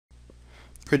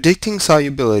predicting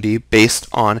solubility based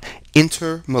on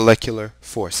intermolecular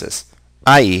forces,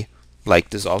 i.e. like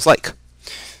dissolves like.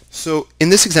 So in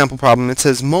this example problem, it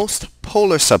says most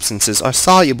polar substances are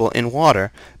soluble in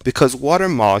water because water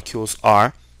molecules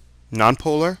are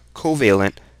nonpolar,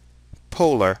 covalent,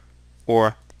 polar,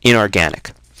 or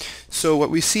inorganic. So what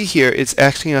we see here is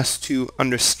asking us to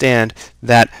understand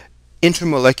that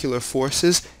intermolecular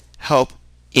forces help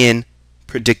in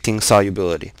predicting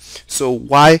solubility. So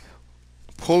why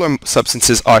polar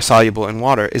substances are soluble in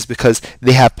water is because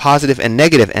they have positive and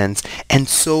negative ends, and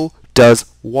so does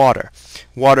water.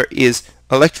 Water is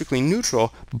electrically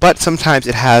neutral, but sometimes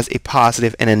it has a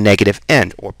positive and a negative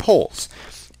end, or poles.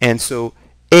 And so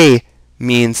A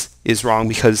is wrong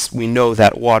because we know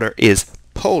that water is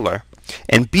polar,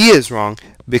 and B is wrong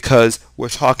because we're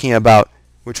trying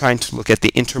to look at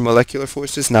the intermolecular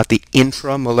forces, not the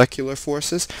intramolecular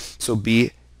forces. So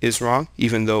B is wrong,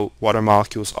 even though water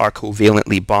molecules are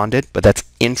covalently bonded, but that's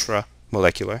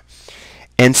intramolecular.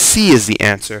 And C is the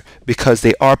answer because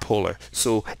they are polar.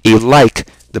 So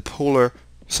the polar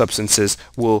substances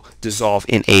will dissolve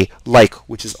in a like,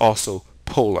 which is also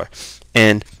polar.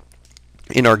 And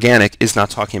inorganic is not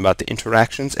talking about the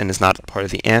interactions and is not part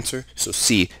of the answer. So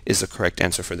C is the correct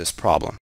answer for this problem.